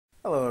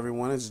Hello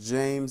everyone, it's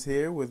James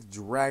here with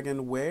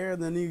Dragonware,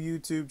 the new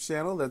YouTube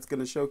channel that's going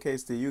to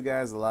showcase to you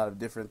guys a lot of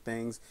different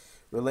things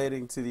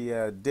relating to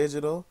the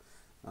digital.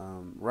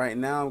 Right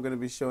now I'm going to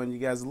be showing you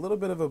guys a little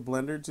bit of a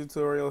Blender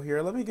tutorial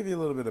here. Let me give you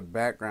a little bit of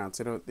background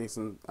so you don't think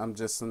I'm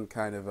just some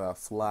kind of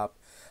flop.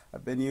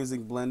 I've been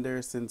using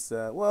Blender since,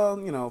 well,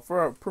 you know,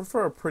 for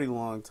a pretty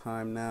long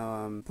time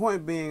now.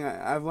 Point being,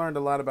 I've learned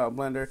a lot about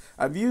Blender.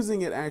 I'm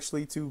using it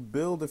actually to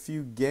build a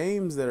few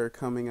games that are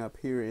coming up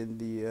here in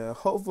the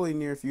hopefully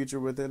near future.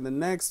 Within the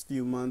next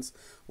few months,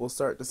 we'll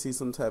start to see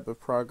some type of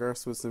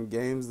progress with some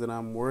games that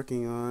I'm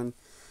working on.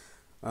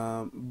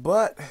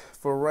 But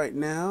for right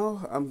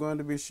now, I'm going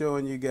to be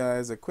showing you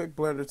guys a quick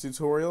Blender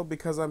tutorial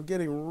because I'm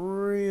getting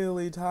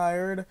really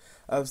tired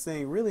of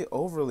seeing really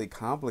overly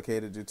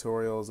complicated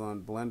tutorials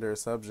on Blender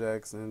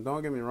subjects. And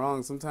don't get me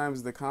wrong,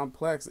 sometimes the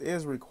complex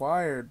is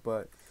required,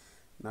 but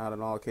not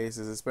in all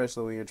cases,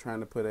 especially when you're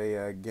trying to put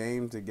a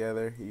game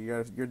together.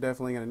 You're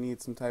definitely going to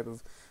need some type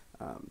of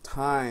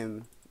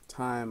time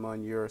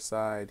on your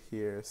side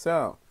here.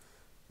 So,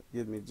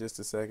 give me just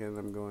a second.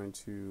 I'm going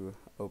to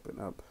open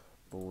up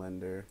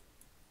Blender.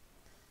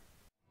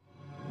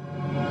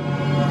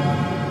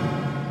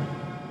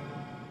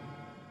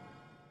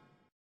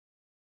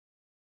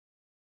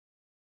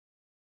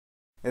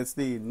 It's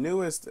the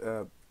newest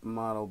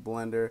model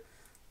Blender.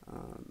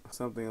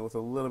 Something with a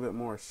little bit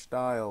more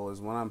style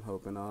is what I'm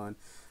hoping on.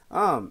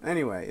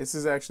 Anyway, this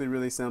is actually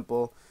really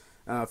simple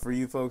for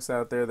you folks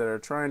out there that are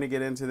trying to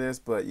get into this,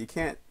 but you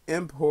can't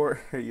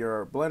import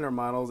your Blender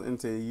models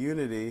into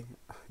Unity.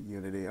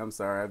 I'm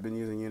sorry, I've been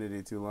using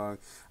Unity too long.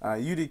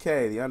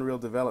 UDK, the Unreal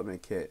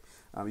Development Kit.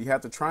 You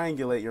have to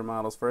triangulate your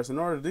models first. In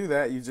order to do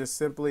that, you just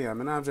simply,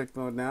 I'm in object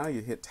mode now,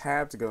 you hit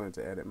tab to go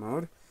into edit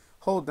mode.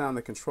 Hold down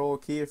the control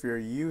key if you're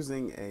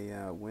using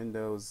a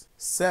Windows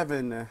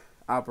 7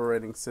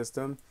 operating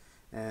system,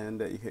 and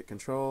you hit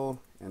control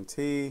and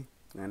T,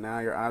 and now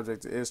your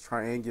object is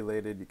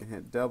triangulated. You can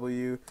hit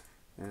W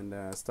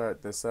and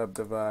start the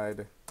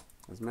subdivide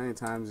as many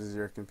times as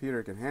your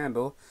computer can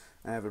handle.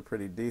 I have a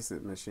pretty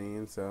decent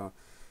machine, so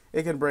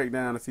it can break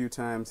down a few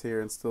times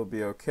here and still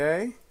be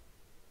okay.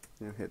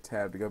 You hit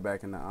tab to go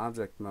back into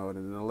object mode,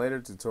 and in a later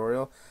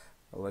tutorial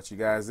I'll let you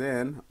guys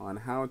in on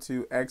how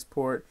to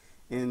export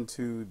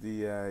into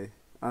the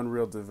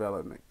Unreal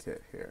Development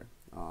Kit here.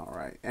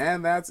 Alright,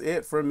 and that's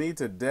it for me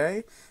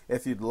today.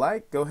 If you'd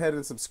like, go ahead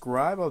and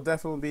subscribe. I'll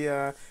definitely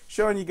be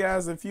showing you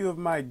guys a few of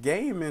my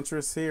game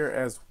interests here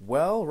as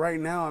well. Right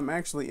now I'm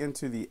actually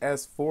into the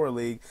S4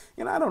 League,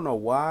 and I don't know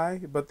why,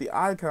 but the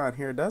icon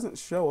here doesn't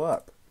show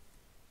up.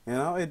 You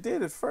know, it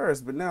did at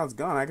first, but now it's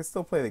gone. I can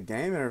still play the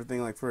game and everything.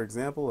 Like, for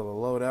example,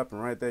 it'll load up,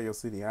 and right there you'll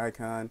see the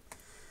icon.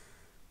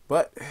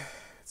 But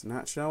it's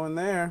not showing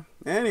there.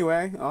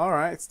 Anyway,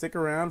 alright, stick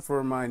around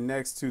for my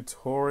next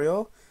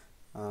tutorial.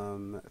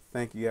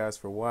 Thank you guys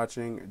for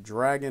watching.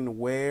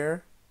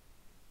 Dragonware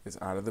is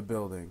out of the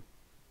building.